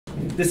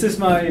This is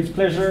my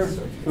pleasure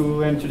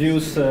to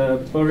introduce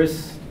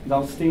Boris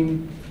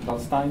Dalstein.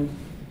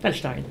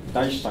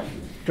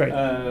 Great.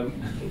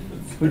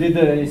 Who did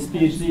his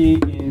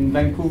PhD in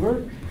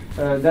Vancouver.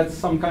 That's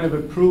some kind of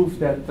a proof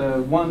that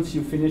once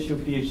you finish your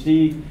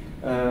PhD,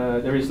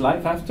 there is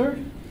life after.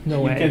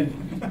 No way.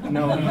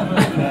 No.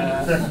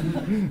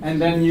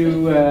 And then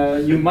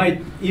you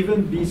might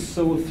even be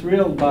so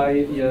thrilled by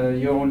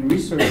your own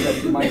research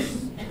that you might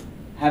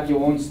have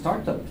your own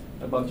startup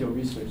about your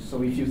research.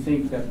 So if you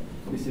think that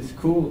this is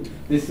cool,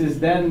 this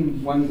is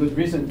then one good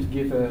reason to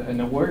give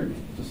an award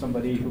to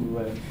somebody who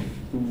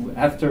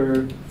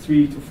after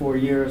 3 to 4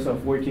 years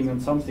of working on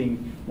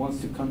something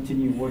wants to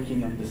continue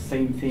working on the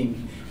same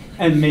thing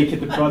and make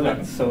it a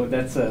product. So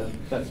that's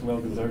well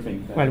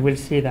deserving. Well, we'll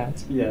see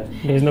that. Yeah.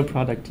 There's no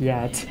product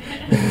yet.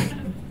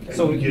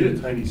 So you get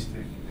a tiny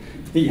stick.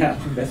 Yeah,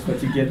 that's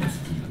what you get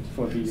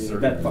for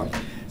that part.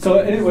 So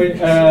anyway,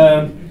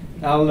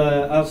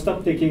 I'll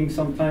stop taking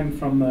some time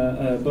from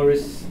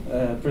Boris'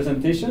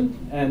 presentation,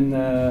 and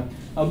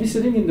I'll be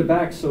sitting in the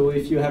back. So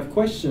if you have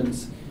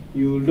questions,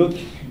 you look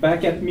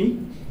back at me,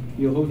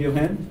 you hold your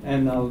hand,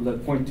 and I'll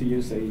point to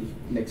you, say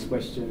next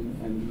question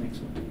and next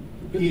one.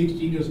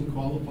 PhD doesn't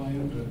qualify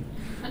him to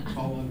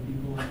call on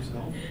people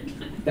himself?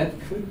 That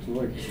could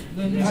work.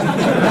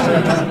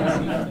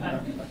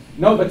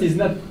 No, but he's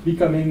not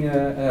becoming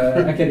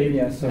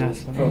academia, so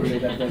probably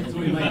that doesn't.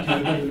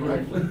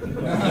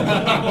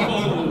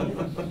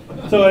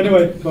 So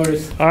anyway,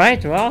 Boris. All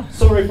right, well.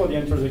 Sorry for the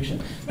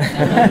introduction.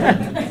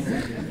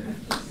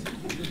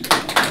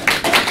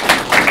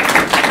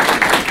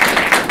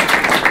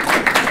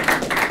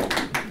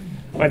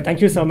 Well,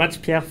 thank you so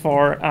much, Pierre,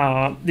 for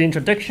the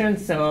introduction.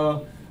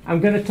 So I'm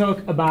going to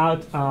talk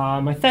about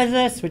my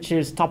thesis, which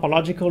is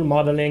topological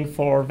modeling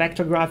for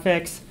vector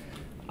graphics.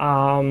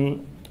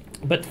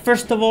 But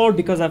first of all,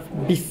 because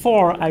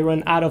before I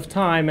run out of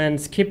time and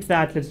skip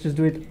that, let's just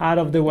do it out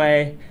of the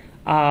way.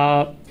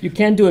 You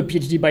can't do a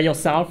PhD by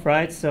yourself,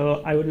 right?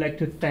 So I would like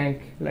to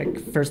thank,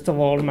 first of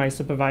all, my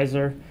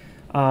supervisor,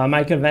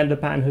 Michael Van de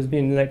Pan, who's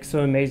been so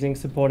amazing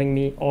supporting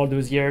me all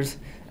those years.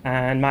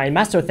 And my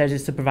master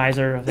thesis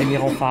supervisor, Rémi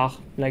Ronfard,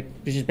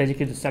 which is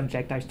basically the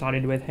subject I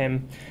started with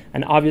him.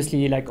 And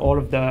obviously, all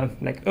of the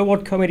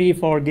award committee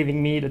for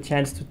giving me the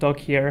chance to talk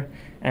here,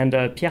 and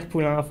Pierre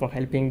Poulin for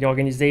helping the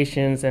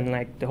organizations and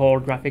the whole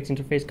graphics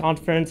interface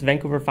conference,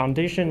 Vancouver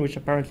Foundation, which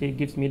apparently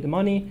gives me the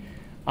money,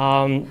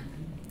 and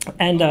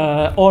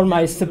all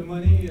my the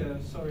money.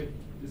 Sorry,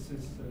 this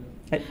is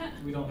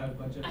we don't have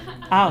budget.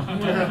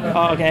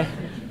 Oh, okay.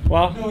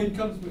 Well, no, it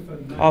comes with a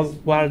nice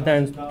well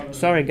then,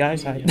 sorry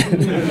guys.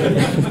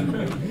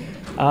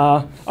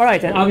 All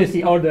right, and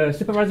obviously all the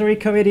supervisory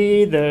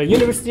committee, the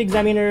university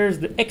examiners,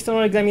 the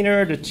external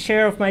examiner, the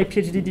chair of my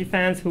PhD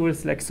defense, who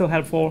was so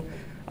helpful.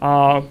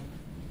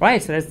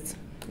 Right, so let's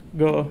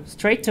go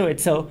straight to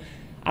it. So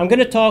I'm going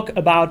to talk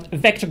about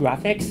vector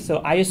graphics. So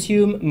I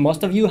assume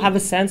most of you have a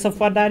sense of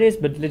what that is,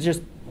 but let's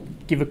just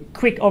give a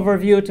quick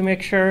overview to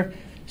make sure.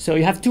 So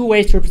you have two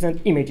ways to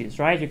represent images,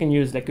 right? You can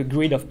use a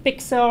grid of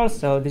pixels.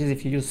 So this is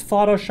if you use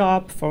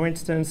Photoshop, for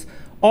instance,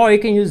 or you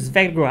can use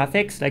vector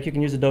graphics, you can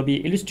use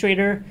Adobe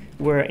Illustrator,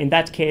 where in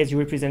that case you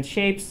represent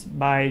shapes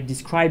by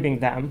describing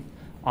them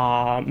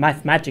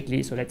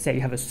mathematically. So let's say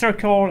you have a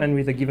circle and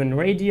with a given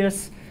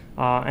radius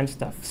and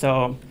stuff.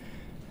 So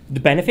the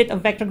benefit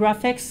of vector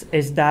graphics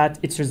is that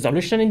it's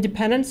resolution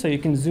independent, so you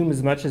can zoom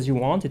as much as you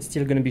want. It's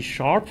still going to be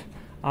sharp.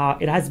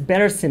 It has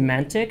better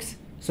semantics.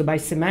 So by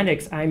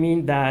semantics, I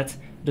mean that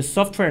the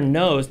software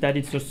knows that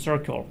it's a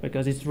circle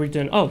because it's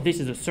written, oh, this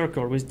is a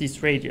circle with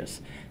this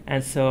radius.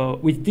 And so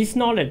with this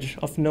knowledge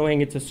of knowing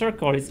it's a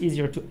circle, it's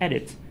easier to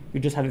edit. You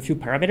just have a few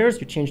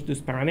parameters. You change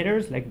those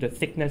parameters, like the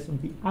thickness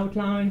of the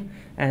outline,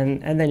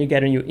 and then you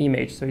get a new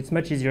image. So it's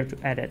much easier to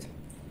edit.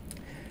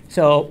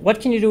 So what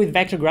can you do with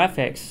vector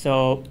graphics?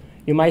 So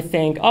you might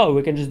think, oh,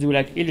 we can just do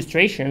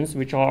illustrations,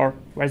 which are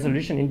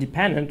resolution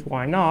independent.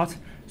 Why not?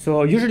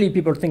 So usually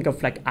people think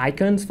of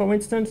icons, for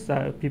instance.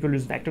 People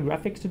use vector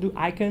graphics to do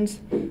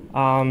icons.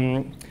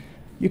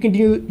 You can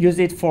use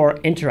it for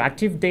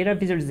interactive data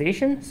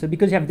visualization. So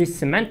because you have this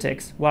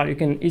semantics, well, you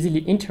can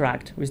easily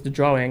interact with the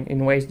drawing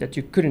in ways that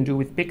you couldn't do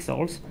with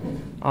pixels.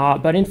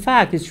 But in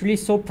fact, it's really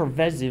so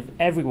pervasive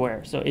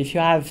everywhere. So if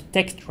you have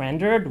text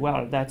rendered,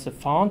 well, that's a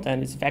font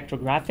and it's vector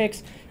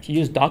graphics. If you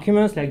use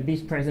documents like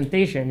this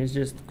presentation, it's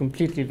just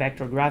completely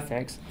vector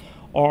graphics.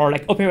 Or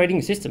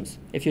operating systems.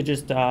 If you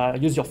just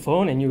use your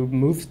phone and you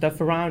move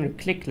stuff around, you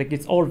click,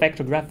 it's all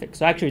vector graphics.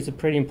 So actually, it's a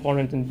pretty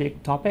important and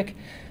big topic.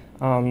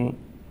 And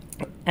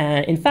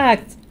in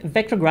fact,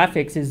 vector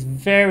graphics is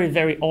very,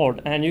 very old.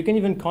 And you can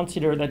even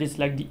consider that it's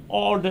the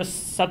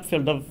oldest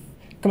subfield of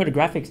computer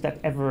graphics that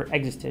ever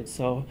existed.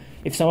 So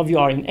if some of you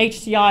are in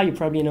HCI, you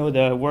probably know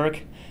the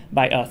work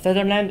by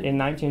Sutherland in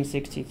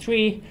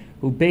 1963,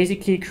 who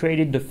basically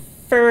created the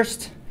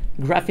first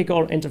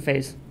graphical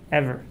interface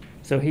ever.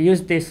 So he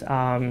used this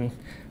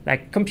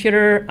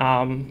computer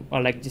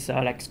or this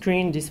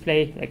screen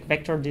display,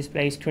 vector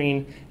display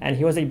screen, and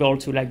he was able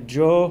to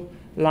draw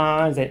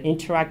lines and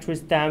interact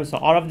with them. So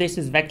all of this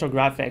is vector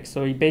graphics.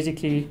 So he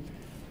basically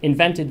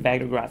invented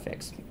vector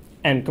graphics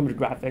and computer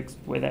graphics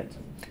with it.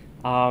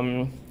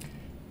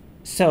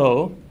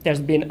 So there's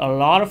been a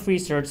lot of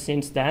research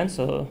since then.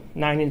 So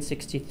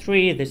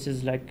 1963, this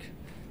is like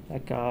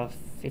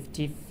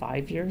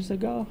 55 years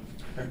ago.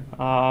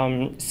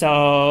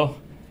 So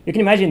you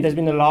can imagine there's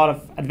been a lot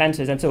of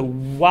advances. And so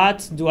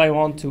what do I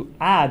want to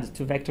add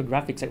to vector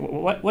graphics?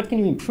 Like, what can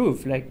you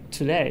improve like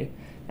today?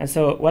 And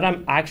so what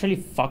I'm actually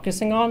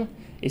focusing on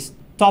is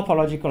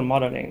topological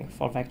modeling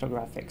for vector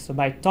graphics. So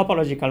by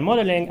topological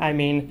modeling, I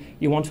mean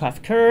you want to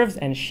have curves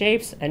and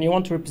shapes, and you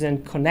want to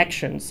represent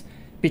connections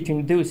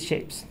between those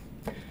shapes.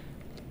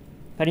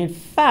 But in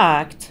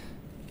fact,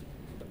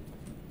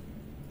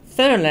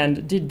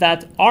 Sutherland did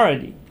that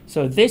already.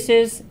 So this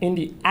is in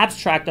the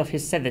abstract of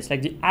his thesis,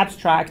 like the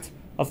abstract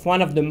of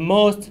one of the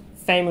most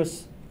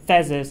famous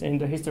theses in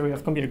the history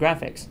of computer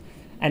graphics.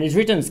 And it's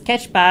written,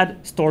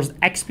 Sketchpad stores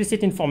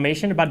explicit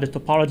information about the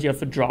topology of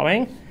a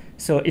drawing.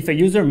 So if a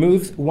user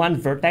moves one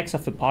vertex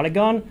of a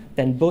polygon,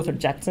 then both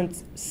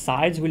adjacent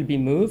sides will be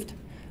moved.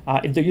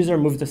 If the user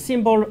moves the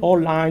symbol,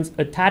 all lines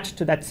attached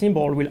to that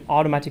symbol will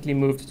automatically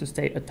move to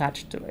stay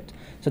attached to it.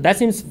 So that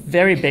seems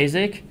very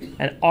basic,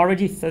 and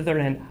already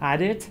Sutherland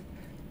had it.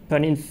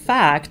 But in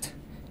fact,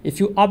 if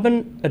you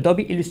open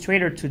Adobe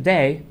Illustrator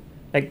today,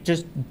 like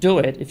just do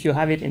it, if you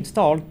have it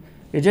installed,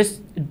 you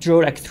just draw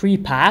like 3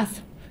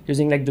 paths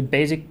using like the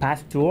basic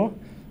path tool,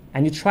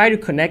 and you try to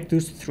connect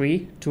those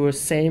 3 to a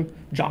same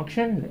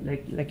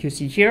junction, like you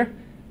see here.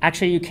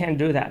 Actually, you can't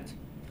do that.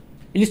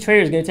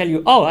 Illustrator is going to tell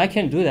you, oh, I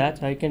can do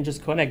that. I can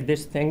just connect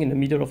this thing in the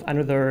middle of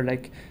another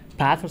like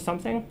path or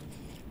something.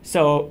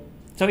 So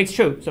it's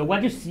true. So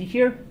what you see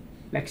here,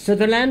 like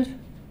Sutherland,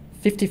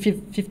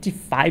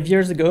 55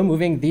 years ago,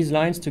 moving these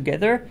lines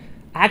together,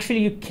 actually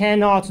you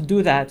cannot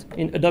do that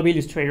in Adobe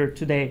Illustrator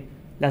today,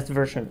 last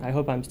version. I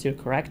hope I'm still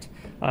correct.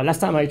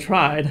 Last time I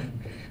tried.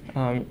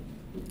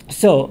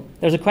 So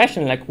there's a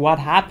question like what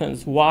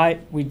happens, why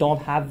we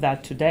don't have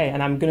that today?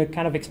 And I'm going to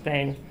kind of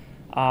explain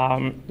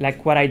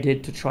like what I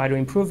did to try to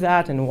improve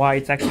that and why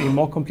it's actually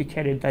more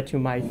complicated than you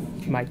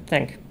might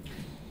think.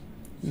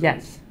 So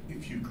yes?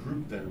 If you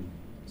group them,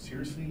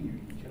 seriously, you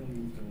can't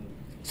move them?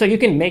 So you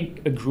can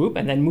make a group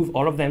and then move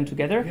all of them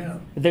together. Yeah.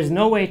 But there's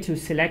no way to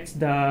select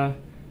the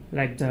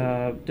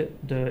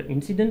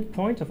incident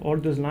point of all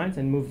those lines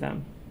and move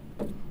them.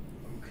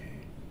 Okay.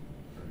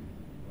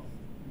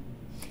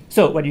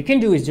 So what you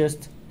can do is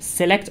just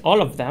select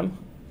all of them.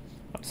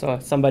 So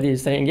somebody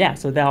is saying, yeah,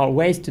 so there are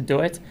ways to do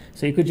it.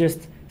 So you could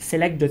just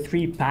select the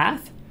 3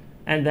 paths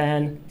and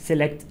then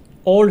select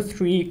all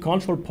 3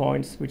 control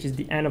points, which is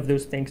the end of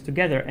those things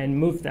together, and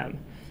move them.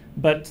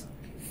 But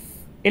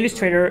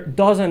Illustrator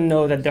doesn't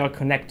know that they are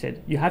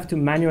connected. You have to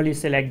manually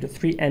select the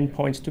 3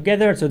 endpoints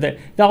together. So there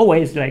are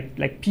ways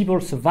like people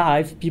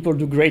survive, people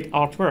do great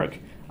artwork.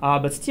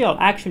 But still,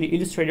 actually,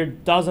 Illustrator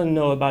doesn't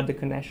know about the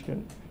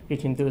connection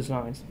between those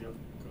lines. Yep.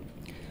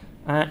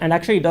 And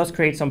actually, it does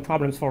create some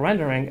problems for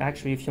rendering.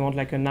 Actually, if you want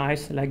like a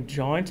nice like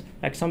joint,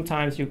 like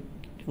sometimes you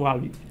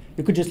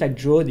could just like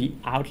draw the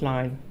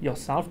outline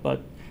yourself.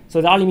 But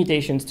so there are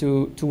limitations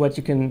to what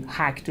you can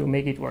hack to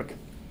make it work.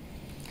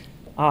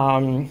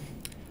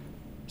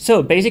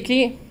 So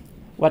basically,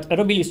 what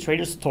Adobe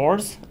Illustrator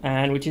stores,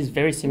 and which is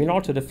very similar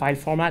to the file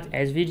format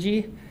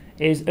SVG,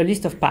 is a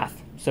list of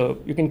paths. So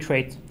you can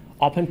create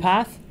open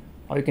path,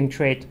 or you can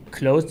create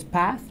closed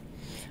path.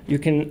 You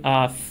can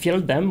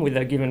fill them with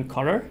a given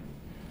color.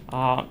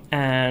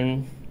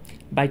 And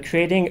by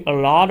creating a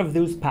lot of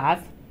those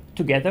paths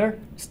together,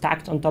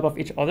 stacked on top of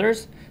each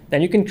other's,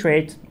 then you can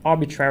create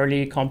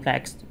arbitrarily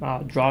complex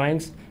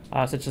drawings,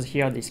 such as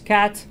here this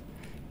cat.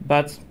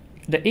 But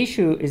the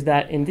issue is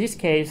that in this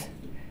case,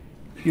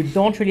 you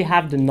don't really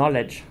have the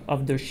knowledge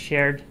of the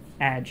shared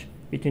edge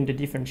between the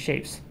different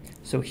shapes.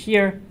 So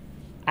here,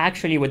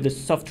 actually what the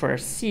software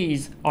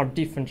sees are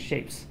different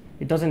shapes.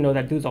 It doesn't know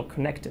that those are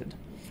connected.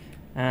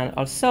 And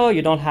also,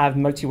 you don't have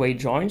multi-way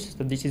joins.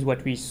 So this is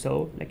what we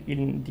saw like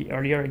in the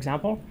earlier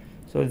example.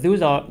 So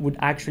those would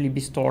actually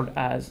be stored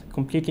as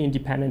completely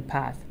independent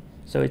paths.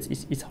 So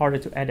it's harder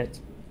to edit.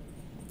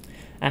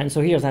 And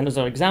so here's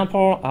another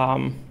example.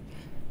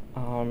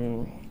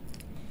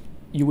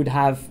 You would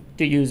have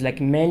to use like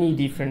many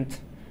different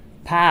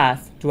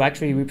paths to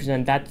actually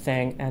represent that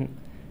thing. And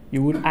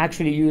you would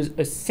actually use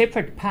a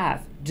separate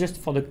path just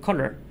for the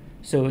color.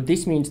 So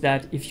this means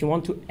that if you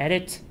want to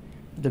edit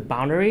the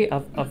boundary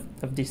of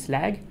this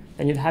leg,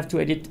 then you'd have to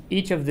edit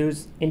each of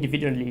those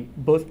individually,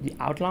 both the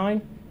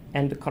outline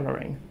and the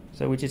coloring.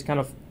 So which is kind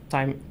of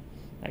time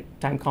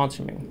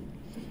consuming.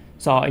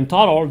 So in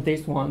total,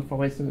 this one,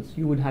 for instance,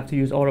 you would have to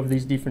use all of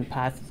these different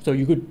paths. So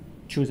you could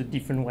choose a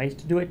different ways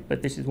to do it,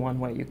 but this is one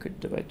way you could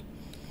do it.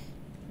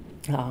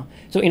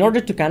 So in order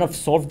to kind of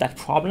solve that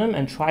problem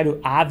and try to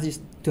have this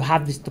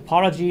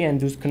topology and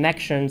those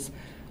connections,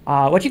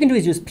 what you can do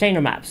is use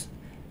planar maps.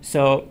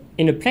 So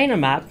in a planar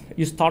map,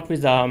 you start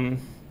with a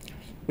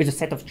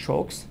set of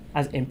strokes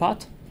as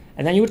input,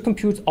 and then you would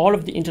compute all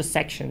of the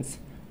intersections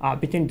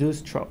between those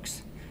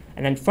strokes. And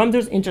And then from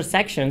those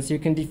intersections, you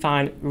can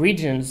define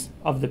regions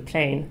of the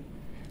plane.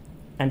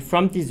 And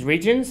from these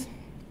regions,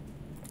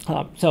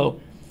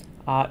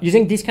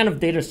 using this kind of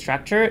data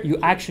structure, you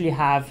actually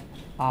have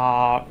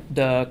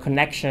the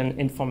connection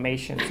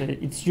information. So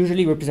it's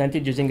usually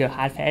represented using a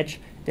half-edge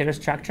data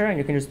structure, and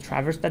you can just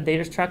traverse that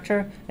data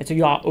structure. And so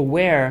you are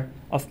aware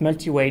of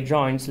multi-way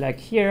joins like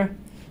here,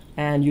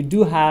 and you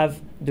do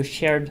have the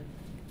shared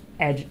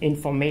edge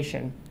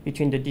information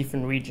between the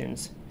different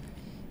regions.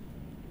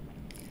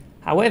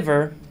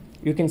 However,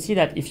 you can see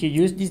that if you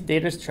use this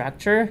data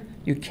structure,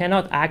 you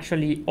cannot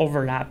actually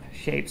overlap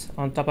shapes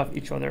on top of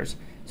each other.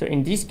 So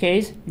in this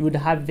case, you would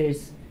have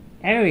these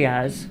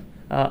areas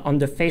on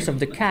the face of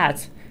the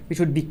cat, which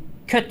would be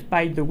cut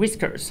by the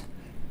whiskers,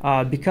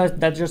 because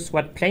that's just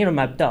what planar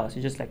map does.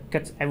 It just like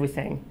cuts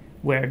everything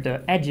where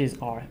the edges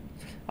are.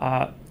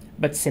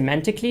 But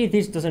semantically,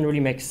 this doesn't really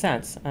make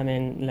sense. I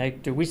mean,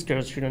 like the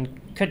whiskers shouldn't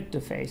cut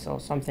the face or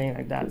something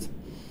like that.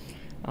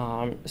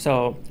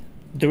 So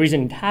the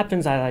reason it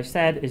happens, as I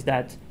said, is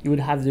that you would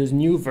have those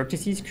new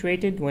vertices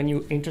created when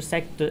you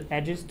intersect the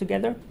edges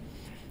together.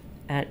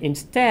 And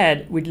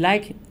instead, we'd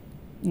like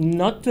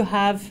not to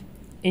have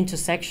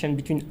intersection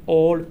between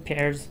all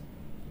pairs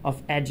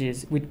of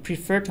edges. We'd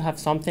prefer to have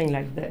something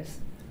like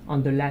this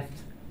on the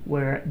left,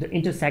 where the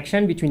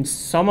intersection between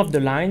some of the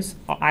lines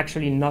are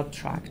actually not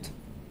tracked.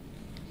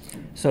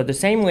 So the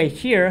same way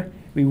here,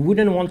 we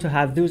wouldn't want to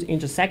have those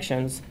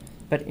intersections,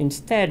 but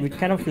instead we'd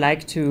kind of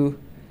like to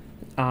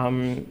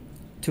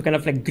kind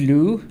of like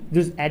glue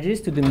those edges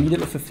to the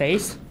middle of a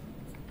face.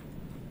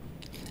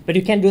 But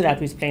you can't do that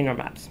with planar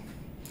maps.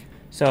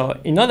 So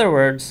in other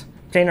words,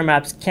 planar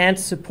maps can't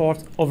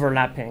support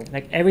overlapping.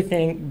 Like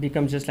everything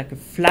becomes just like a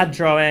flat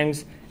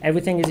drawings,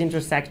 everything is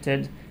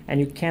intersected, and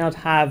you cannot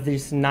have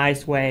this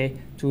nice way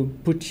to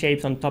put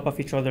shapes on top of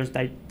each other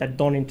that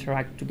don't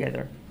interact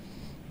together.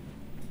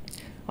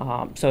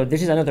 So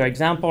this is another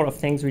example of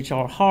things which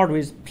are hard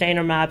with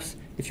planar maps.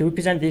 If you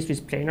represent this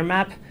with planar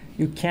map,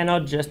 you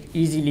cannot just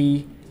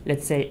easily,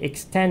 let's say,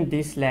 extend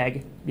this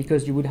leg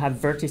because you would have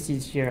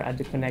vertices here at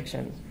the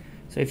connection.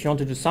 So if you want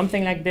to do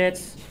something like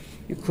this,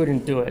 you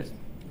couldn't do it.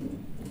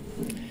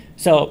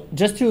 So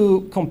just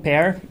to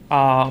compare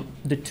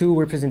the two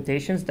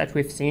representations that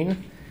we've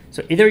seen,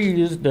 so either you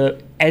use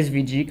the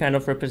SVG kind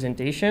of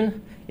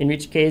representation, in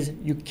which case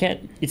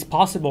it's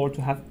possible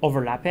to have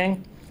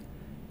overlapping,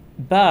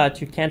 but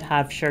you can't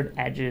have shared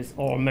edges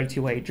or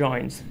multi-way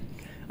joins.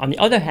 On the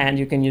other hand,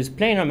 you can use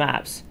planar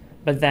maps,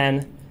 but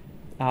then,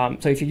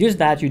 so if you use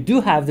that, you do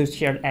have those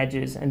shared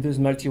edges and those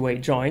multi-way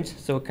joins,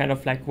 so kind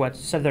of like what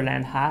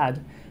Sutherland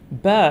had,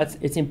 but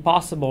it's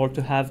impossible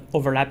to have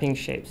overlapping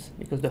shapes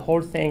because the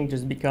whole thing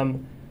just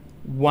become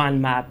one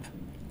map,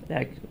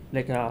 like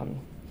a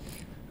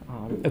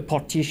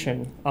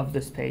partition of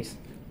the space.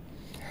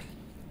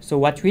 So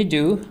what we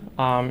do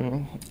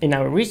in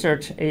our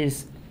research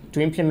is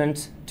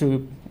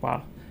to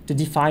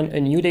define a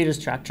new data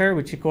structure,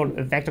 which we call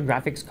a vector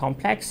graphics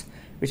complex,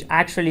 which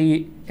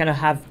actually kind of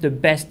have the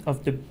best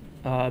of the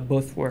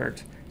both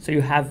worlds. So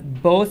you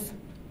have both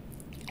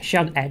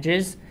shared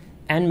edges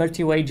and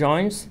multi-way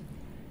joins,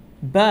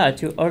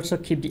 but you also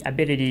keep the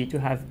ability to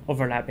have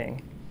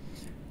overlapping.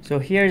 So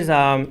here's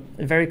a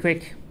very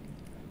quick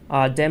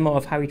demo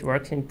of how it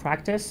works in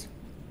practice.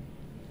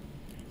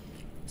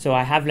 So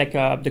I have like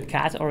the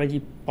cat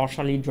already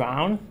partially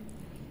drawn,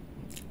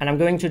 and I'm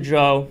going to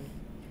draw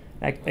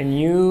like a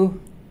new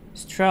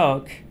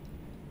stroke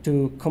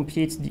to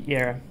complete the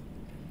ear.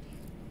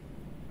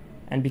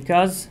 And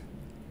because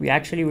we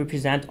actually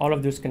represent all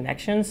of those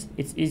connections,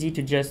 it's easy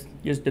to just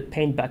use the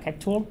paint bucket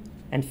tool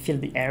and fill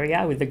the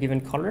area with a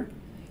given color.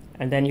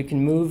 And then you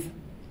can move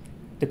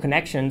the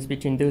connections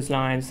between those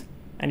lines,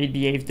 and it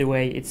behaves the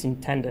way it's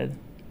intended.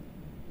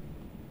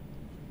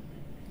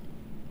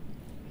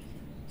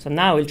 So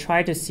now we'll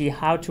try to see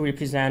how to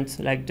represent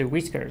like the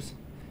whiskers.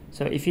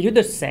 So if you do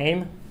the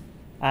same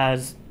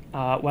as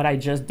what I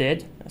just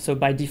did, so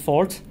by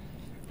default,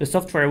 the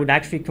software would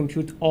actually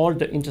compute all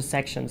the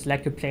intersections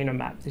like a planar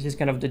map. This is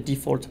kind of the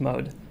default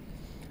mode.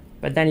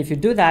 But then if you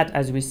do that,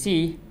 as we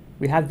see,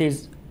 we have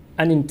this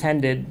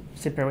unintended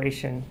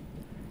separation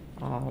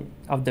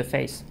of the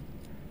face.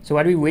 So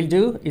what we will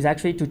do is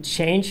actually to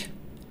change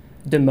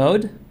the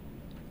mode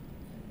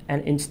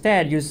and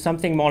instead use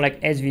something more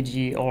like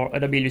SVG or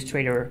Adobe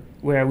Illustrator,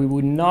 where we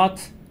would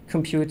not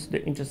compute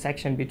the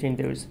intersection between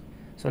those.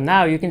 So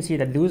now you can see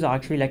that those are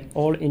actually like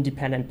all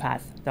independent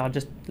paths. They are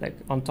just like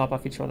on top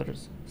of each other,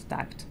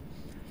 stacked.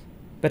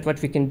 But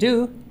what we can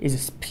do is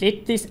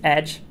split this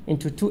edge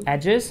into two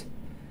edges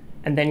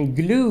and then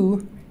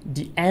glue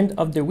the end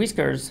of the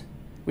whiskers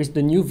with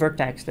the new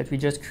vertex that we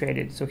just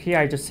created. So here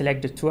I just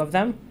select the two of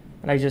them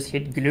and I just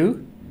hit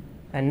glue.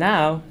 And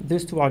now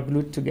those two are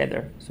glued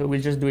together. So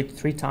we'll just do it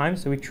 3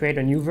 times. So we create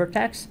a new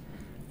vertex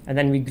and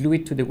then we glue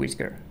it to the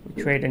whisker.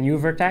 We create a new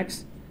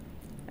vertex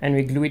and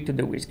we glue it to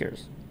the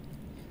whiskers.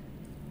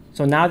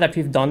 So now that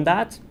we've done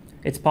that,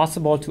 it's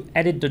possible to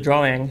edit the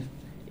drawing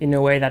in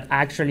a way that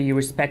actually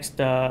respects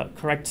the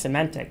correct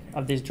semantic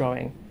of this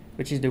drawing,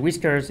 which is the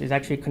whiskers is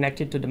actually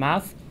connected to the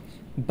mouth,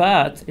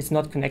 but it's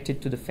not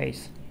connected to the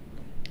face.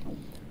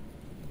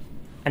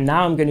 And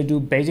now I'm going to do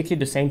basically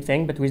the same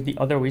thing, but with the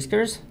other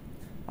whiskers.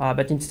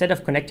 But instead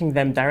of connecting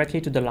them directly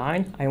to the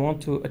line, I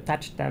want to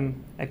attach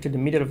them to the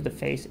middle of the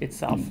face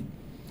itself.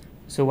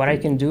 So what I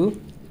can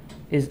do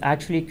is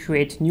actually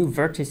create new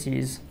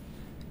vertices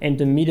in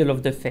the middle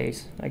of the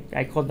face.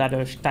 I call that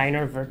a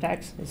Steiner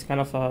vertex. It's kind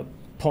of a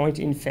point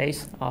in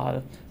face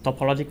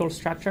topological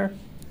structure.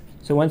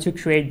 So once you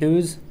create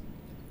those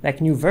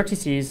new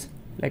vertices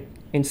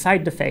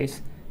inside the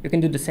face, you can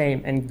do the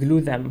same and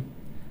glue them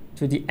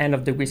to the end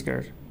of the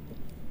whiskers.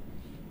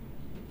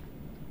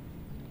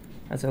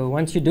 And so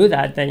once you do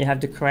that, then you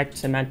have the correct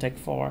semantic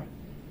for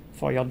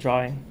your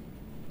drawing.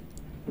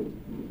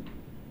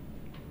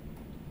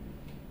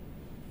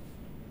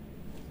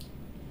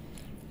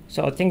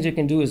 So things you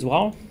can do as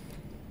well.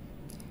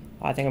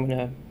 I think I'm going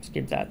to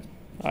skip that,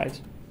 all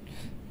right,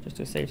 just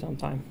to save some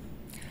time.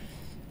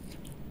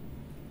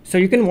 So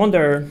you can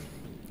wonder,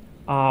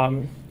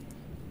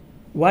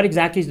 what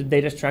exactly is the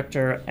data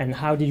structure and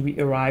how did we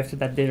arrive to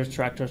that data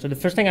structure? So the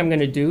first thing I'm going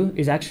to do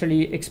is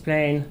actually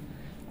explain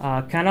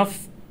kind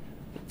of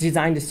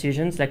design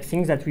decisions, like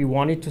things that we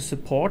wanted to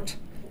support,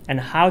 and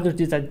how those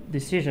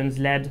decisions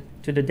led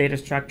to the data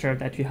structure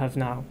that we have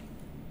now.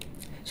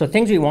 So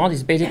things we want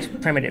is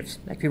basic primitives.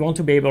 Like we want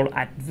to be able,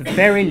 at the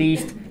very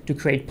least, to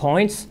create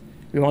points.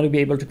 We want to be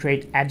able to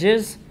create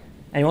edges,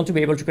 and we want to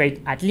be able to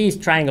create at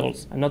least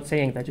triangles. I'm not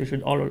saying that you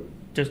should all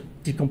just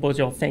decompose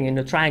your thing in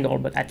a triangle,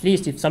 but at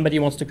least if somebody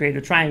wants to create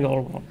a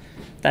triangle, well,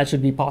 that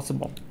should be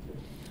possible.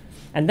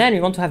 And then we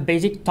want to have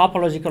basic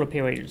topological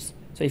operators.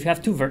 So if you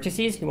have two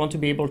vertices, you want to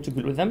be able to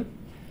glue them.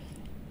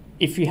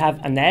 If you have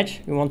an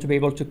edge, you want to be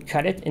able to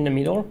cut it in the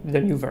middle with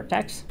a new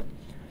vertex.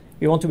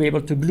 We want to be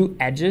able to glue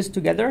edges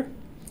together,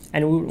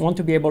 and we want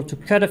to be able to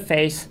cut a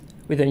face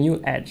with a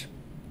new edge.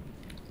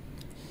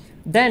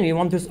 Then we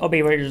want those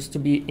operators to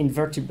be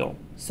invertible.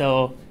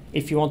 So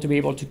if you want to be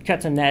able to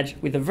cut an edge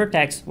with a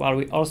vertex, well,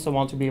 we also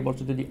want to be able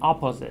to do the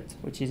opposite,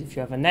 which is if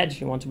you have an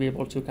edge, you want to be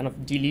able to kind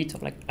of delete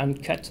or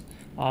uncut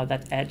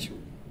that edge.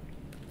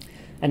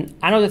 And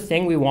another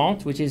thing we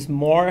want, which is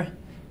more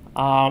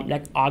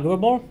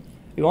arguable,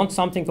 we want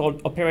something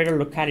called operator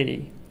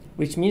locality,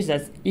 which means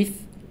that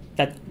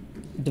that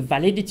the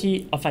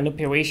validity of an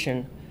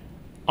operation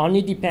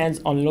only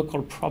depends on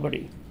local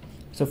property.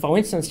 So for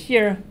instance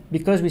here,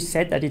 because we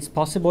said that it's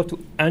possible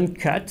to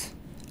uncut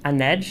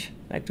an edge,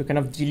 to kind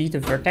of delete a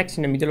vertex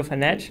in the middle of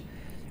an edge,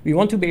 we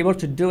want to be able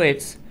to do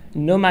it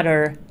no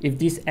matter if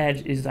this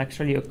edge is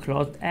actually a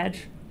closed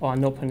edge or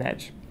an open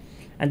edge.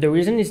 And the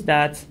reason is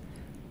that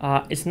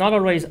it's not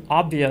always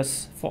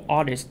obvious for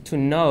artists to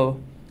know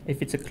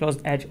if it's a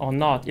closed edge or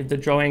not, if the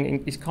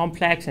drawing is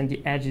complex and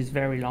the edge is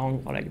very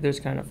long, or those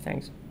kind of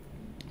things.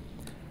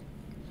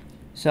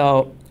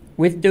 So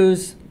with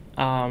those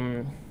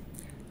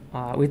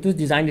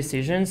design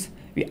decisions,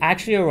 we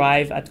actually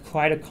arrive at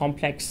quite a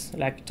complex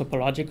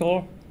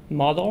topological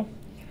model.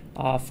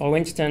 For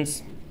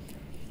instance,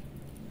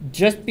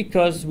 just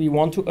because we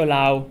want to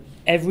allow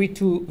every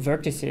two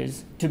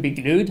vertices to be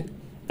glued,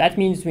 that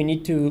means we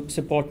need to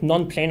support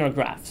non-planar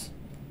graphs.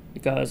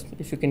 Because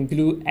if you can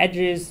glue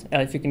edges,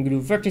 if you can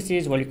glue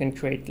vertices, well, you can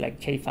create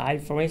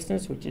K5, for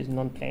instance, which is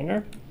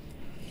non-planar.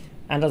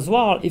 And as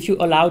well, if you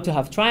allow to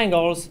have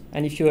triangles,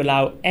 and if you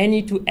allow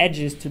any two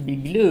edges to be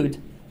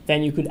glued,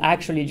 then you could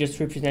actually just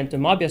represent a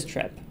Mobius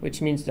strip,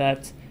 which means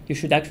that you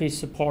should actually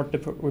support the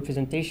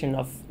representation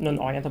of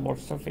non-orientable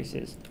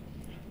surfaces.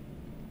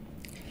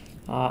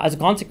 As a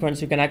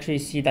consequence, you can actually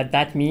see that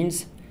that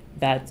means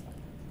that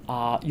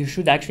you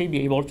should actually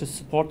be able to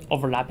support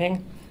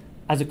overlapping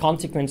as a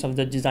consequence of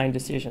the design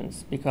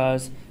decisions,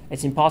 because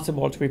it's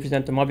impossible to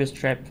represent a Mobius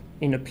strip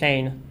in a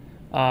plane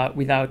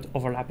without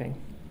overlapping.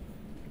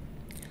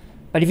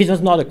 But if it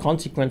was not a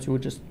consequence, we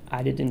would just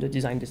add it in the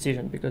design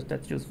decision, because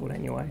that's useful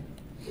anyway.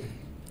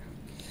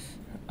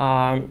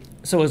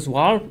 So as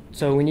well,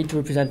 so we need to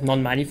represent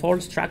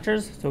non-manifold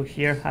structures. So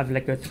here have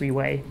a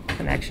three-way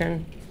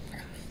connection.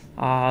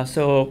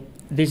 So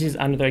this is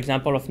another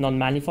example of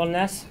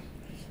non-manifoldness.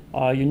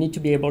 You need to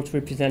be able to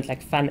represent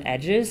fan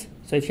edges.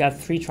 So if you have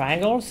three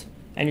triangles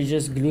and you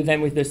just glue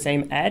them with the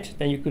same edge,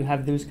 then you could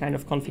have those kind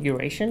of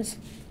configurations.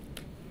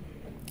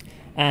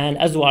 And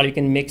as well, you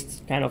can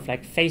mix kind of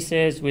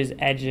faces with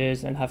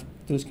edges and have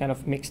those kind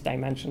of mixed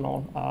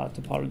dimensional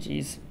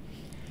topologies.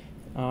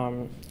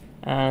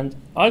 And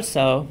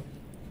also,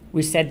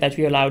 we said that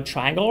we allowed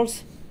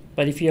triangles,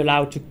 but if you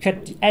allow to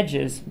cut the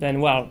edges,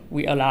 then well,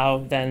 we allow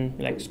then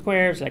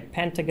squares,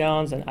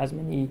 pentagons, and as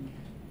many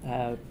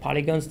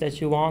polygons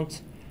that you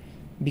want.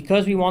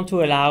 Because we want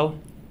to allow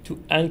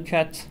to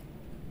uncut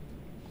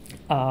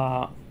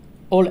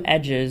all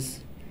edges,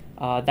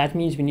 that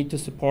means we need to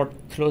support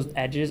closed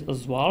edges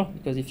as well,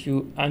 because if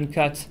you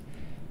uncut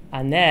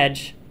an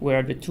edge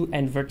where the two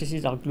end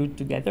vertices are glued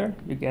together,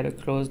 you get a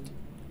closed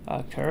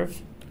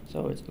curve,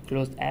 so it's a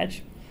closed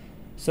edge.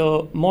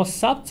 So more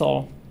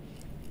subtle,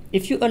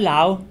 if you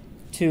allow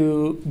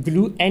to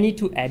glue any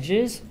two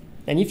edges,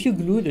 then if you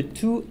glue the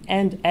two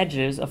end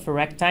edges of a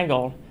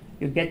rectangle,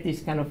 you get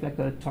this kind of like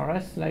a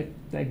torus,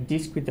 like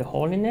disk with the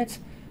hole in it.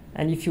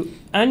 And if you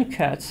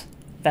uncut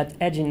that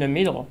edge in the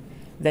middle,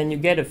 then you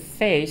get a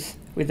face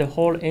with a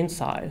hole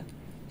inside.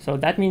 So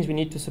that means we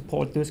need to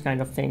support those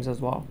kind of things as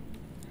well.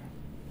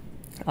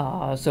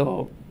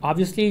 So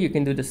obviously, you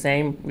can do the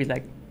same with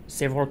like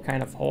several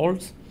kind of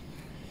holes.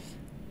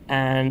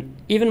 And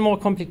even more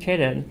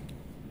complicated,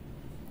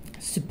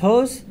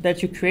 suppose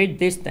that you create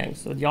these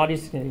things. So the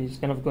artist is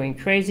kind of going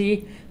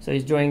crazy. So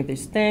he's drawing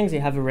these things. He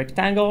have a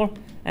rectangle,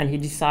 and he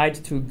decides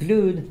to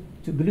glue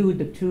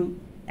the two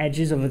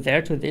edges over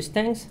there to these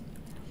things.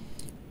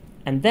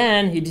 And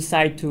then he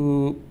decides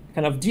to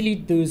kind of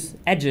delete those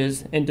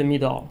edges in the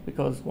middle,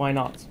 because why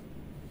not?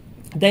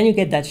 Then you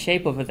get that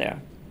shape over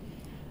there.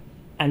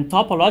 And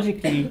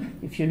topologically,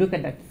 if you look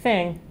at that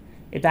thing,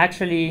 it's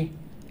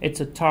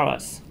a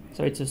torus.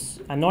 So it's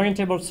an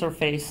orientable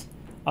surface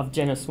of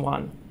genus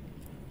 1.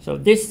 So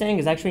this thing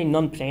is actually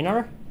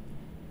non-planar,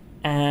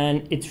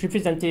 and it's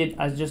represented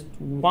as just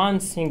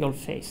one single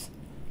face.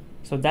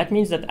 So that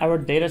means that our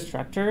data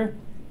structure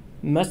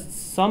must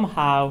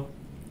somehow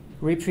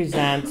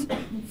represent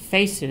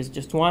faces,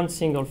 just one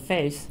single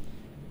face.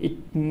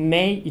 It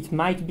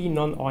might be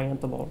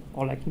non-orientable,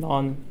 or like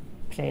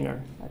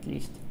non-planar at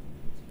least.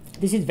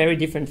 This is very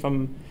different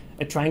from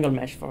a triangle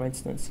mesh, for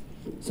instance.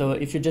 So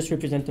if you just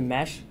represent a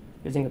mesh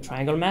using a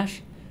triangle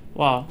mesh,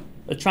 well,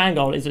 a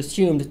triangle is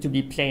assumed to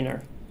be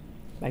planar.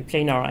 By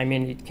planar, I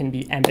mean it can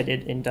be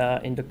embedded in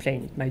the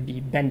plane. It might be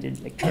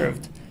bended, like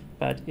curved,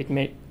 but it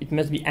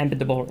must be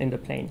embeddable in the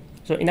plane.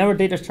 So in our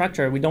data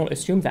structure, we don't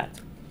assume that.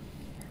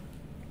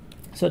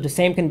 So the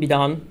same can be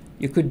done.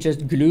 You could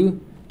just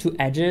glue two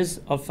edges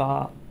of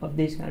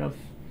this kind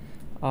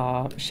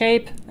of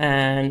shape,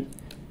 and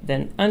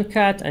then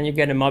uncut, and you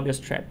get a Mobius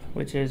strip,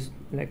 which is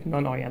like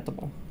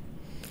non-orientable.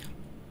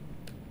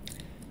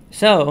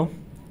 So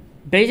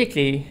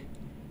basically,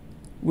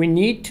 we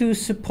need to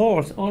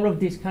support all of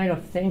these kind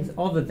of things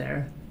over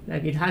there.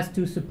 Like it has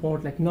to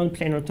support like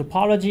non-planar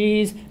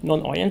topologies,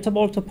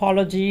 non-orientable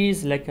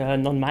topologies, like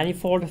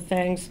non-manifold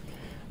things.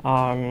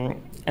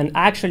 And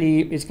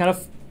actually, it's kind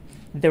of,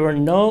 there were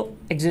no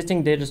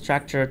existing data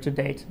structure to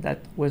date that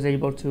was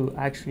able to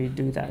actually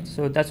do that.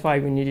 So that's why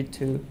we needed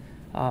to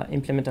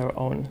implement our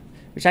own,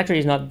 which actually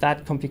is not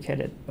that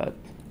complicated. But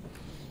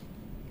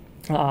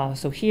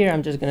so here,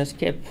 I'm just going to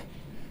skip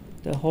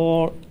the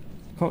whole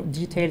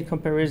detailed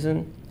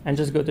comparison and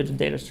just go to the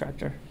data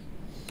structure.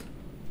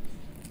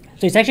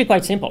 So it's actually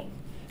quite simple.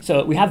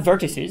 So we have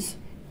vertices,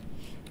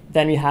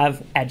 then we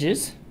have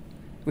edges,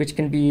 which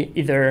can be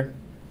either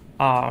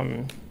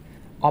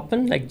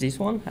open, like this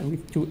one, and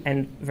with two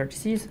end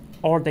vertices,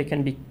 or they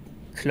can be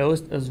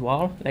closed as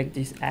well, like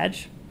this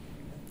edge.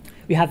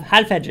 We have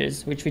half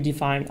edges, which we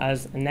define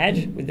as an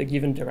edge with a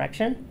given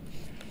direction.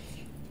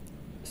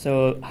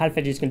 So half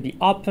edges can be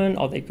open,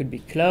 or they could be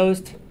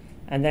closed.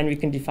 And then we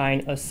can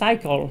define a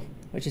cycle,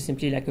 which is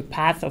simply like a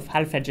path of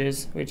half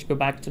edges, which go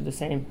back to the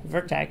same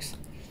vertex.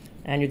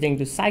 And using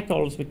the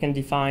cycles, we can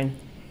define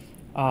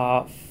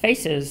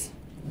faces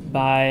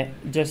by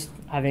just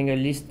having a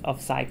list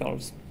of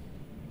cycles.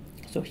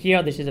 So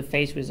here, this is a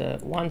face with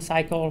one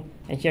cycle,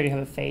 and here you have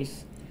a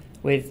face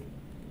with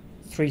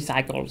 3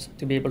 cycles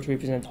to be able to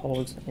represent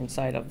holes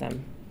inside of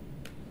them.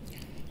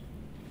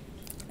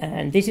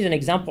 And this is an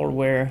example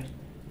where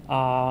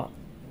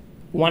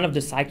one of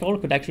the cycle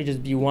could actually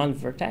just be one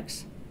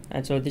vertex.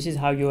 And so this is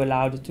how you're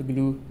allowed to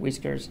glue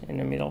whiskers in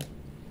the middle.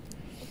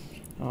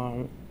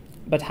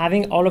 But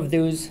having all of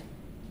those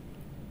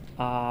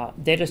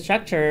data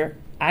structure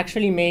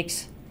actually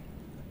makes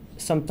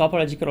some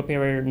topological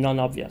operator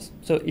non-obvious.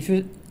 So if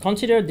you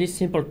consider this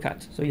simple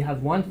cut, so you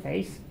have one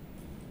face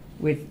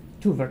with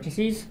 2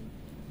 vertices,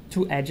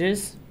 2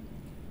 edges,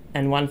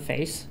 and 1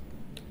 face.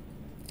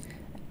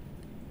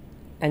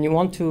 And you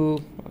want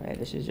to, okay,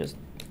 this is just,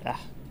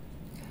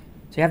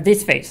 So you have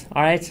this face,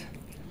 all right?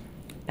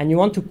 And you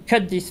want to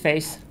cut this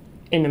face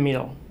in the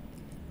middle.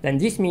 Then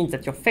this means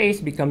that your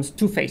face becomes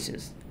 2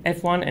 faces,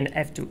 F1 and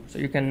F2. So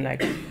you can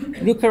like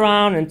look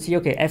around and see,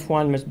 okay,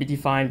 F1 must be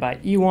defined by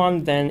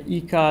E1, then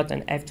E cut,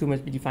 and F2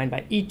 must be defined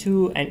by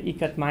E2, and E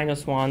cut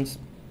minus 1s.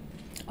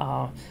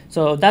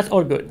 So that's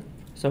all good.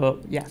 So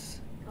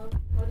yes. How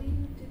do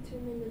you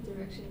determine the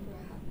direction for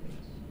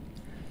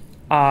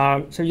a half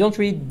edge? So you don't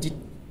really,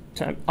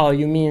 oh,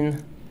 you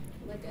mean?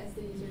 Like as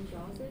the user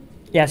draws it?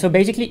 Yeah, so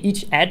basically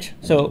each edge,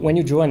 so when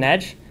you draw an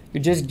edge, you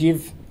just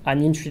give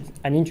an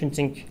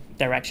intrinsic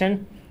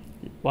direction.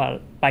 Well,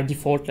 by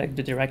default, like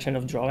the direction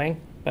of drawing,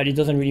 but it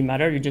doesn't really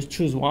matter. You just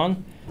choose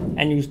one,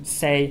 and you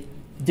say,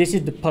 this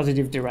is the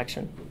positive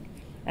direction.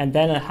 And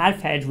then a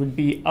half edge would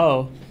be,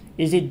 oh,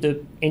 is it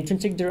the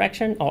intrinsic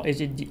direction, or is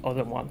it the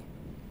other one?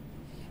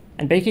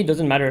 And basically, it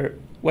doesn't matter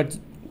what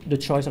the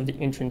choice of the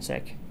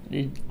intrinsic.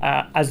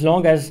 As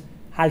long as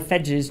half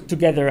edges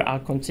together are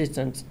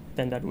consistent,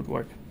 then that would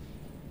work.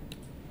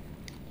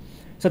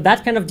 So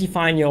that kind of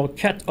define your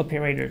cut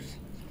operators,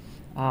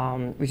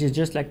 which is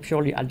just like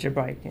purely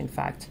algebraic, in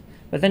fact.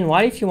 But then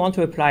what if you want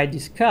to apply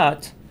this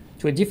cut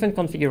to a different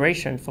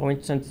configuration, for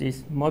instance,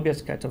 this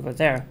Mobius cut over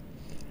there?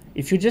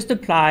 if you just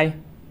apply,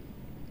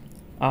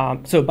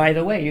 so by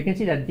the way, you can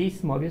see that this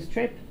Mobius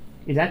strip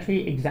is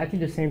actually exactly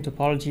the same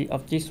topology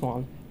of this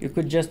one. You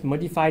could just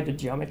modify the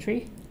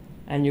geometry,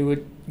 and you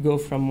would go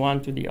from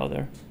one to the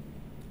other.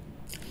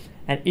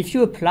 And if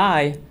you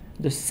apply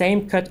the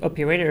same cut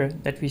operator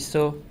that we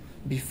saw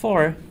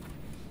before,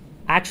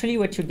 actually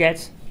what you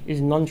get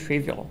is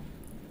non-trivial.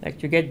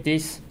 Like you get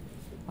this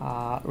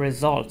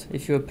result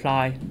if you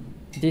apply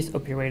this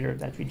operator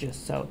that we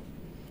just saw.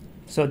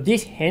 So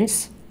this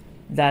hints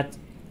that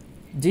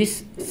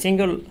this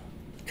single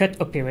cut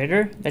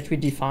operator that we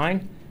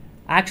define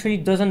actually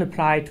doesn't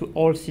apply to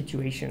all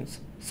situations.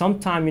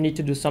 Sometimes you need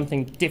to do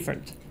something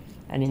different.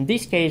 And in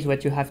this case,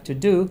 what you have to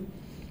do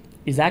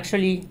is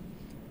actually,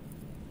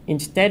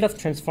 instead of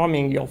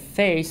transforming your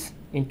face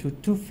into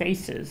two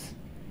faces,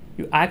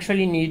 you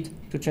actually need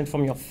to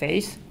transform your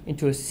face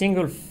into a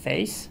single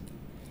face,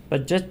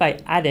 but just by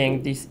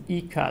adding this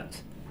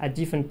E-cut at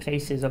different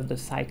places of the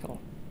cycle.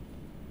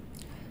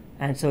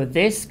 And so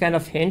this kind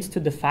of hints to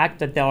the fact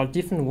that there are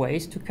different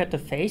ways to cut a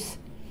face.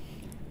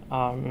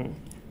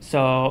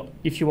 So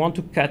if you want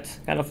to cut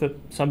kind of a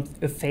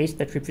face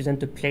that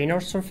represents a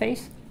planar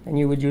surface, then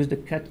you would use the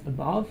cut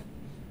above.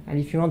 And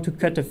if you want to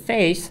cut a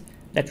face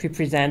that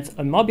represents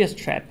a Mobius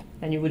strip,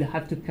 then you would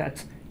have to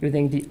cut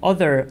using the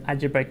other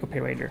algebraic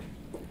operator.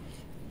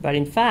 But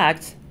in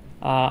fact,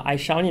 I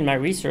shown in my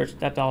research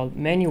that there are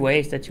many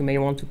ways that you may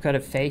want to cut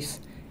a face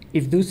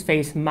if those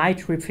faces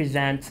might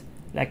represent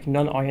like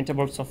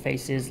non-orientable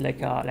surfaces,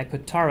 like a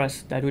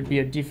torus. That would be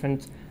a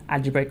different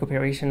algebraic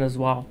operation as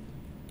well.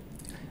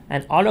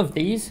 And all of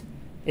these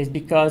is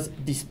because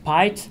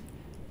despite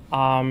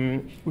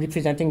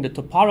representing the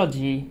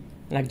topology,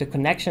 like the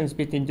connections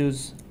between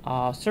those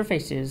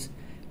surfaces,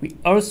 we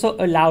also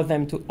allow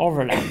them to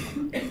overlap.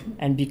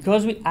 And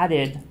because we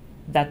added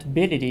that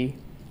ability,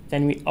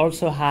 then we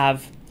also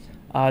have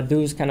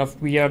those kind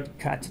of weird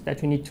cuts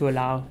that we need to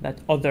allow that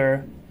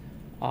other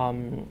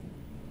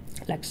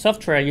like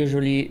software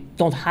usually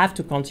don't have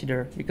to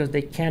consider because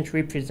they can't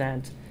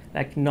represent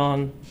like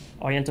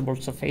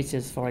non-orientable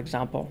surfaces, for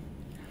example.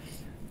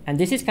 And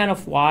this is kind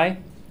of why,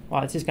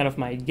 well, this is kind of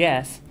my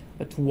guess,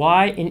 but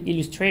why in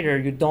Illustrator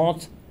you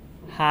don't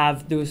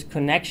have those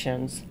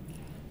connections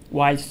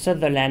while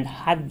Sutherland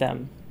had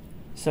them.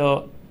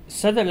 So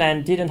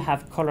Sutherland didn't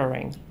have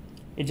coloring.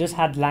 It just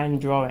had line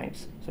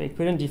drawings. So it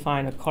couldn't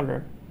define a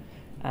color.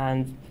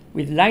 And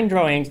with line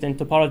drawings, then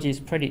topology is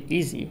pretty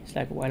easy. It's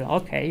like, well,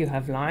 okay, you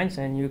have lines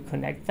and you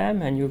connect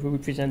them and you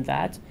represent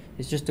that.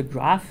 It's just a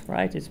graph,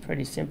 right? It's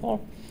pretty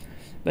simple.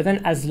 But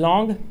then as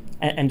long,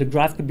 and the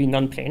graph could be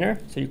non-planar,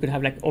 so you could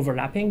have like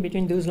overlapping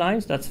between those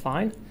lines, that's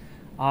fine.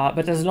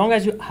 But as long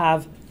as you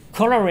have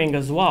coloring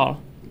as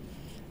well,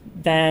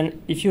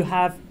 then if you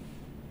have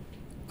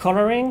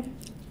coloring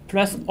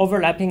plus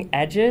overlapping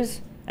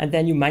edges, and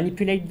then you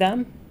manipulate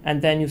them,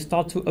 and then you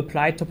start to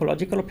apply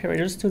topological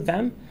operators to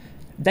them,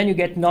 then you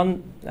get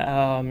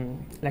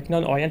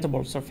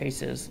non-orientable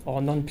surfaces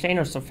or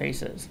non-planar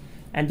surfaces.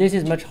 And this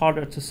is much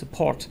harder to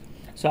support.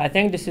 So I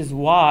think this is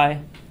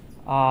why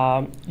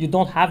you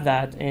don't have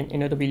that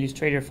in Adobe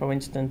Illustrator, for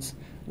instance,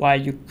 while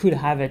you could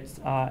have it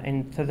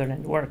in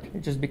Sutherland work,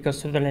 just because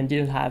Sutherland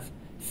didn't have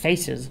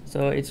faces.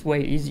 So it's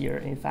way easier,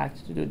 in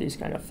fact, to do these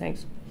kind of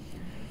things.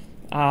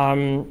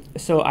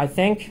 So I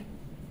think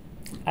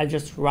I'll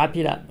just wrap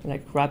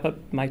up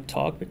my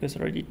talk because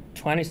it's already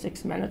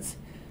 26 minutes.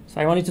 So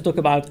I wanted to talk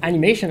about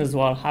animation as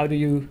well. How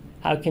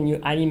can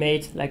you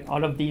animate like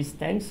all of these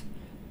things?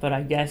 But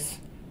I guess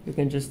you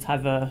can just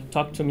have a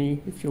talk to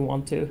me if you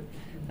want to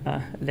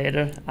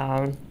later.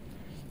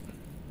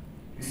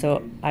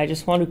 So I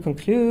just want to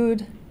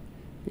conclude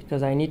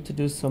because I need to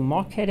do some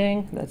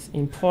marketing. That's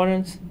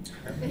important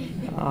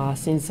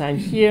since I'm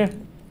here.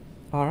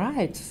 All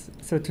right,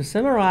 so to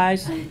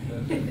summarize,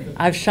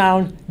 I've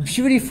shown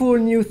beautiful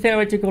new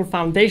theoretical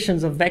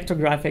foundations of vector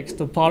graphics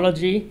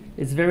topology.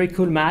 It's very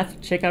cool math.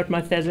 Check out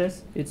my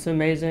thesis. It's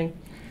amazing.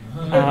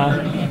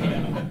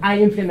 I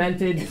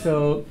implemented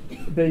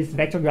this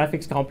vector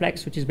graphics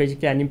complex, which is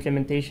basically an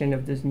implementation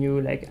of this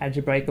new like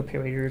algebraic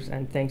operators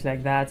and things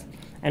like that.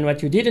 And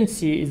what you didn't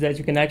see is that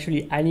you can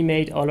actually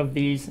animate all of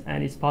these,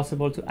 and it's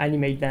possible to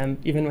animate them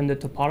even when the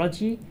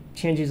topology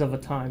changes over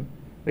time,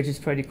 which is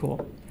pretty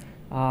cool.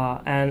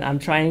 And I'm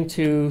trying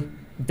to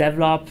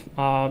develop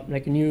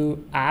like a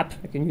new app,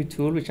 like a new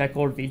tool, which I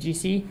call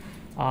VGC,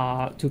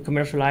 to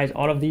commercialize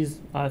all of these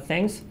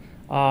things.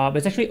 But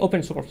it's actually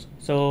open source.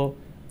 So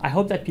I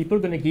hope that people are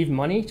going to give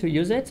money to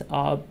use it,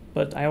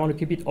 but I want to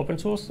keep it open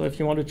source. So if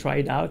you want to try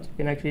it out, you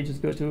can actually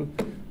just go to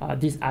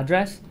this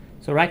address.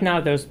 So right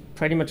now, there's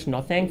pretty much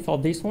nothing for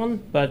this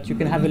one, but you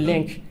can have a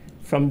link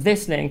from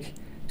this link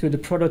to the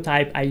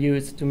prototype I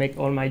used to make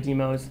all my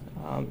demos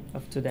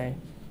of today.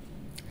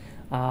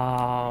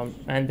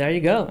 And there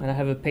you go. And I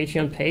have a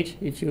Patreon page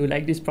if you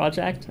like this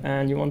project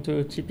and you want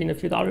to chip in a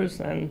few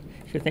dollars and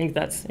if you think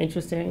that's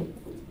interesting.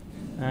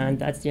 And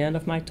that's the end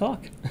of my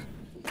talk.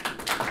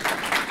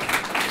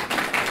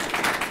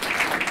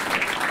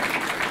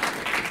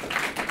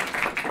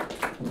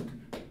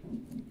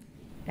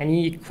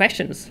 Any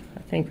questions?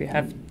 I think we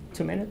have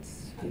 2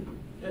 minutes?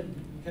 Yeah,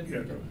 go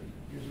ahead.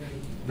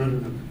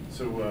 No.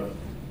 So,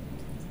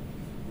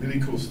 really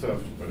cool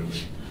stuff, by the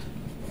way.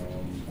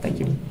 Thank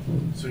you.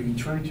 So you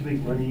trying to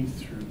make money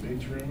through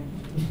Patreon?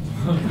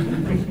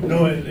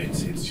 No,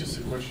 it's just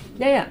a question.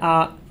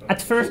 Yeah.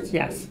 At first,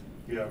 yes.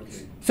 Yeah,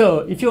 okay. So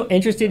if you're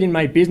interested in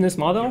my business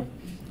model,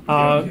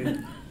 Okay.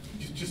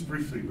 Just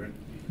briefly, right?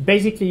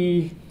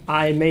 basically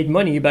I made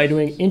money by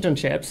doing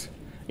internships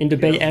in the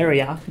Bay Yeah.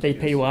 Area. They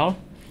pay well.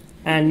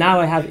 And now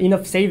I have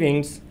enough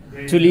savings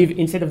to live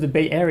instead of the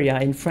Bay Area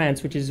in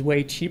France, which is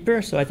way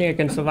cheaper. So I think I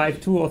can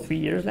survive 2 or 3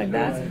 years like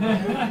that.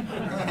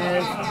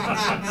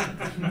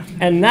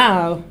 And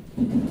now,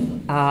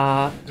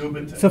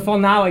 so for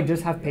now I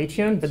just have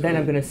Patreon, but then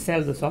I'm going to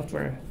sell the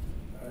software.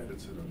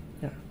 That's it.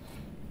 Yeah.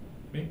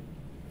 Me?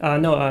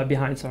 No,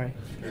 behind, sorry.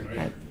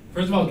 Right.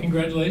 First of all,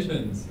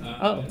 congratulations.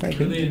 Oh, thank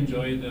you. Really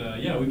enjoyed,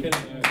 yeah, we can.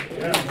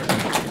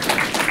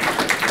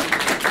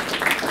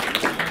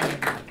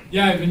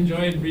 Yeah, I've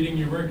enjoyed reading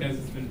your work as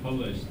it's been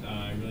published.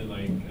 I really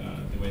like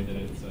the way that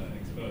it's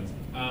exposed.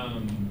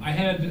 I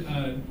had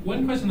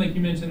one question, like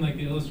you mentioned, like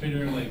the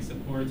Illustrator like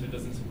supports or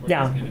doesn't support these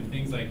kind of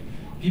things. Like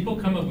people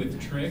come up with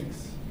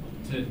tricks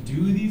to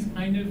do these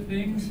kind of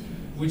things,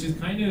 which is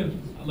kind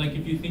of like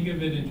if you think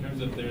of it in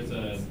terms of there's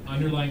a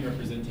underlying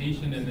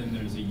representation and then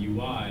there's a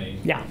UI.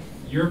 Yeah.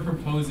 You're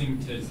proposing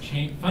to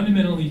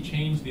fundamentally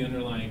change the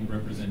underlying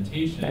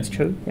representation. That's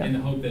true. Yeah. In the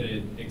hope that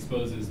it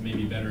exposes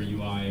maybe better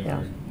UI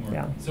or more.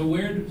 Yeah. So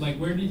where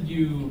do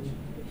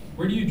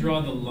you draw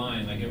the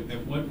line? Like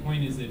at what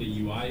point is it a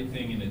UI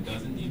thing and it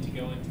doesn't need to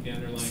go into the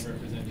underlying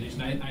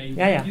representation? I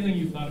have a feeling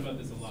you've thought about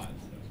this a lot.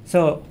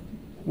 So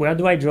where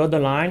do I draw the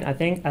line? I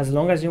think as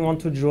long as you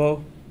want to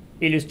draw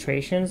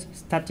illustrations,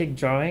 static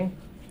drawing,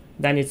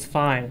 then it's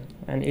fine.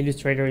 And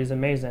Illustrator is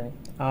amazing.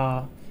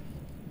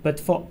 But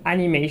for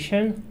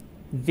animation,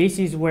 this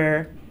is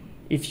where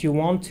if you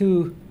want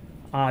to,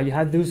 you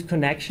have those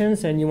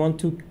connections and you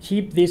want to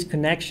keep this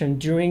connection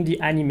during the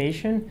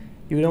animation,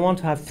 you don't want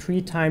to have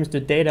 3 times the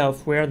data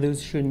of where those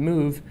should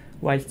move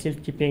while still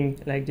keeping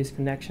like this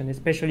connection,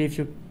 especially if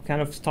you kind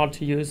of start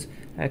to use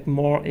like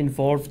more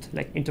involved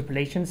like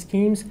interpolation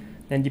schemes,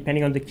 then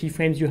depending on the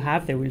keyframes you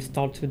have, they will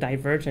start to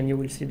diverge and you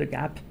will see the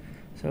gap.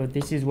 So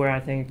this is where I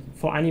think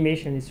for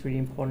animation it's really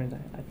important,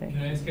 I think.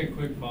 Can I ask a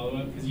quick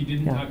follow-up? Because you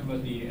didn't talk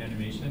about the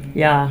animation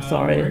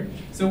sorry. work.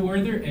 So were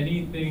there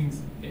any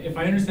things, if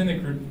I understand the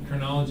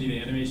chronology, the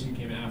animation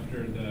came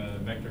after the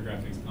vector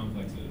graphics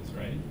complexes,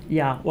 right?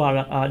 Yeah, well,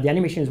 the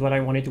animation is what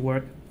I wanted to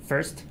work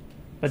first.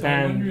 But so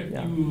then, I wonder if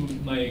you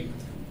like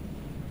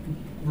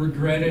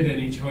regretted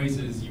any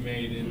choices you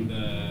made in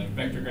the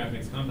vector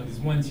graphics complexes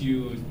once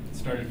you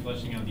started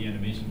fleshing out the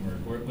animation work.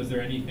 Or was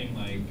there anything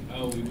like,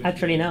 oh, we wish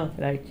actually no,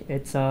 like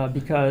it's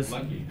because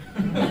lucky.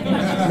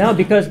 no,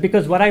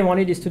 because what I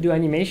wanted is to do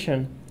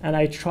animation, and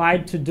I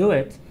tried to do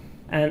it,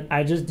 and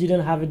I just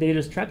didn't have a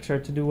data structure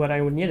to do what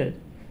I needed.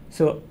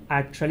 So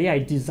actually, I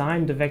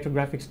designed the vector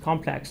graphics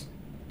complex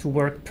to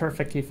work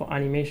perfectly for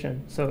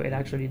animation. So it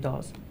actually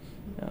does.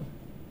 Yeah.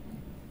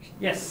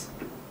 Yes.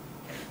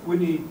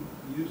 When you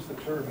use the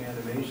term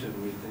animation,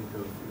 we think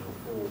of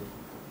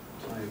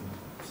full-time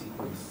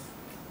sequence,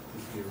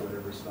 or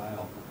whatever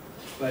style.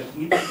 But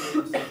even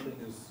doing something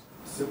as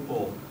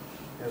simple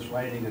as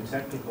writing a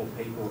technical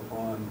paper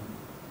on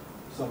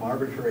some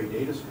arbitrary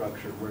data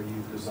structure where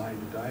you've designed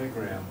a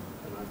diagram,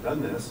 and I've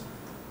done this,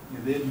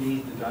 you then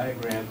need the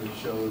diagram that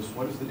shows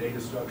what does the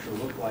data structure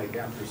look like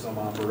after some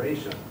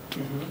operation.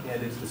 Mm-hmm.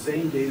 And it's the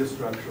same data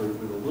structure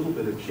with a little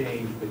bit of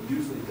change, but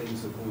usually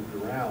things have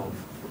moved around.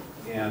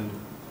 And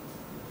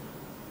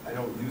I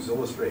don't use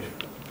Illustration,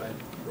 but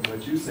from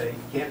what you say,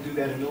 you can't do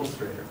that in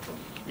Illustrator.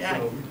 Yeah.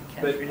 So,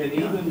 but and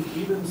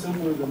even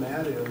simpler than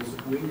that is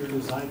when you're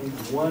designing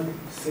one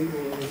single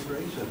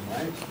illustration.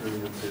 My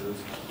experience is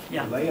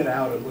you lay it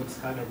out, it looks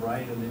kind of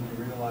right, and then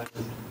you realize,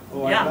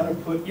 oh, I've got to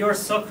put you're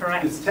so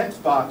correct. this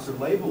text box or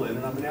label in,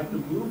 and I'm going to have to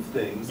move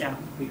things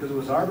because it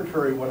was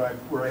arbitrary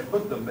where I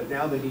put them, but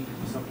now they need to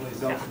be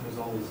someplace else, and there's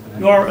all these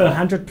connections. You're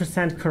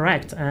 100%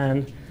 correct,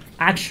 and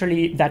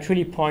actually that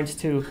really points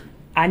to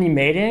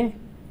animating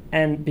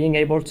and being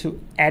able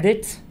to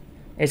edit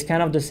is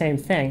kind of the same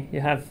thing. You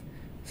have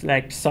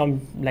like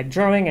some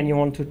drawing and you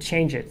want to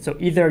change it. So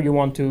either you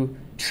want to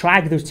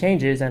track those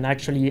changes and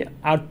actually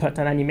output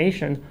an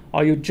animation,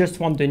 or you just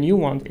want the new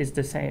one is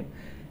the same.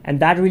 And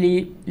that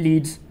really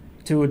leads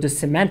to the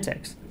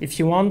semantics. If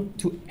you want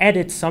to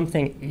edit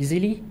something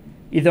easily,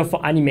 either for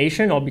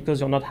animation or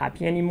because you're not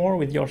happy anymore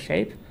with your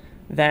shape,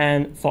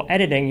 then for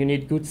editing you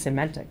need good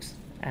semantics.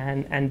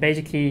 And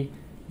basically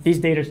this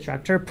data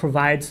structure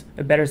provides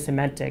a better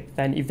semantic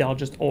than if they are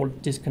just all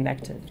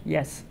disconnected.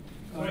 Yes?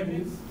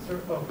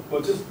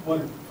 Well, just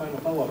one final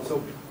follow-up.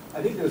 So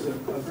I think there's a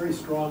very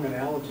strong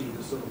analogy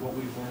to sort of what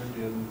we've learned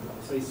in,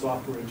 say,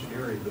 software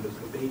engineering, but it's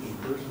the baby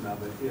version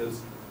of it,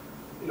 is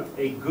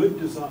a good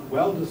design,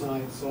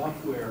 well-designed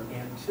software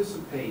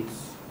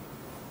anticipates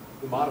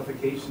the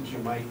modifications you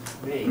might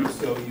make.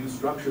 So you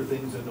structure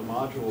things into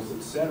modules,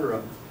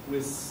 etc.,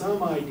 with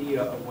some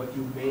idea of what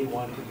you may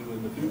want to do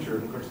in the future.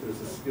 And of course, there's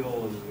a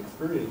skill and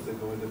experience that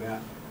go into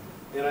that.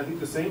 And I think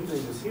the same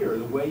thing is here.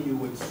 The way you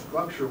would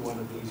structure one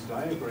of these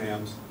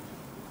diagrams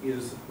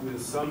is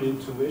with some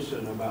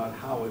intuition about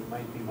how it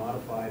might be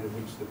modified and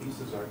which the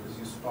pieces are, because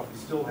you probably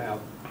still have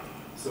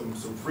some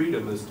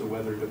freedom as to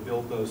whether to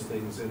build those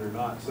things in or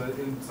not. So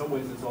in some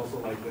ways, it's also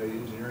like the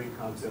engineering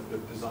concept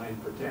of design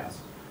for test,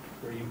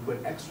 where you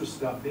put extra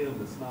stuff in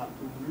that's not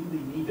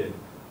really needed,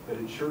 but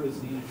it sure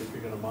is needed if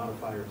you're going to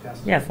modify or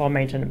test it. Yeah, for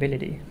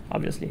maintainability,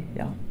 obviously,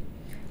 yeah.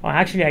 Well,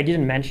 actually, I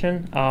didn't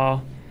mention,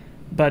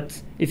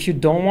 but if you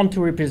don't want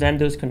to represent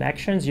those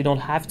connections, you don't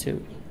have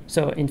to.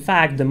 So in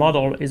fact, the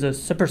model is a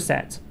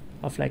superset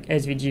of like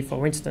SVG,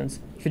 for instance.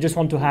 If you just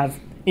want to have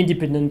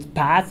independent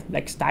paths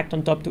like stacked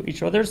on top to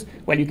each other's,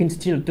 well, you can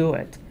still do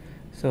it.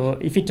 So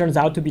if it turns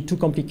out to be too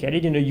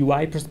complicated in a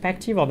UI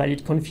perspective or that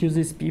it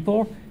confuses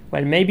people,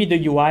 well, maybe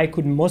the UI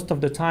could most of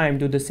the time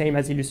do the same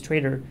as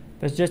Illustrator,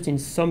 but just in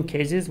some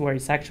cases where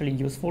it's actually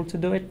useful to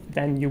do it,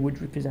 then you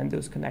would represent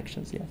those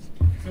connections, yes.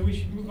 So we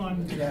should move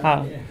on to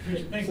Yeah. We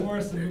should thank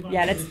Boris and move on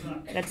Yeah, to the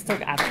talk. let's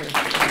talk after.